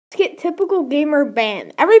get Typical Gamer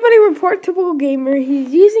banned. Everybody report Typical Gamer.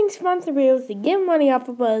 He's using sponsor videos to get money off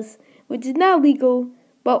of us, which is not legal.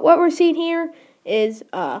 But what we're seeing here is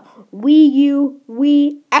Wii U,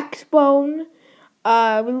 Wii, Xbone,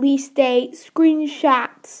 release date,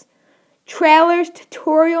 screenshots, trailers,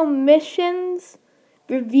 tutorial missions,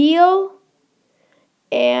 reveal,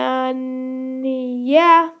 and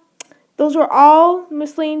yeah, those are all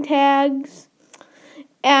misleading tags.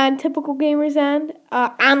 And Typical Gamer's End,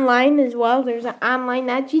 online as well. There's an online,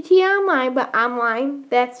 not GTA Online, but online.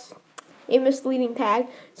 That's a misleading tag.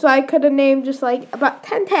 So I could have named just like about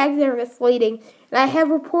 10 tags that are misleading. And I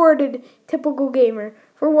have reported Typical Gamer.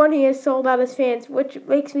 For one, he has sold out his fans, which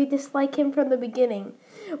makes me dislike him from the beginning.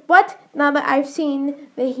 But now that I've seen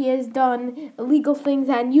that he has done illegal things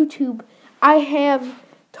on YouTube, I have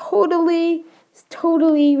totally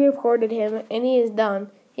reported him, and he is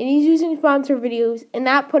done. And he's using sponsor videos and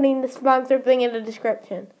not putting the sponsor thing in the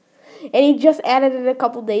description. And he just added it a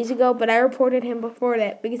couple days ago, but I reported him before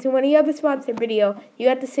that. Because when you have a sponsor video, you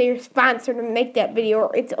have to say you're sponsored to make that video,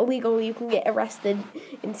 or it's illegal. You can get arrested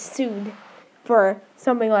and sued for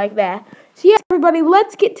something like that. So yeah, everybody,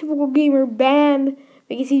 let's get Typical Gamer banned.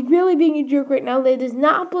 Because he's really being a jerk right now. He does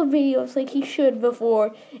not upload videos like he should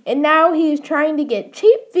before. And now he is trying to get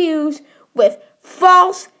cheap views with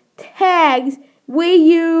false tags. Wii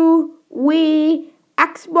U, Wii,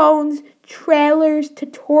 Xbones, trailers,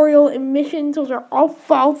 tutorial, and missions. Those are all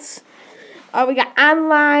false. We got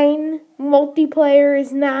online, multiplayer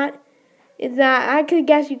is not. I could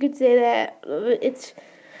guess you could say that. It's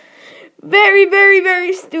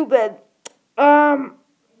very stupid.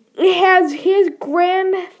 He has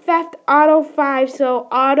Grand Theft Auto 5, so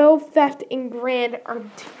Auto, Theft, and Grand are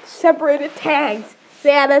separated tags. So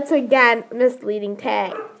yeah, that's again misleading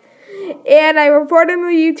tag. And I reported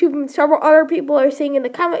on YouTube, and several other people are saying in the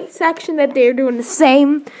comment section that they're doing the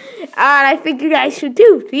same. And I think you guys should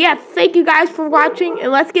too. So yeah, thank you guys for watching,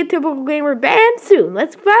 and let's get Typical Gamer banned soon.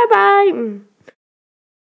 Let's bye-bye.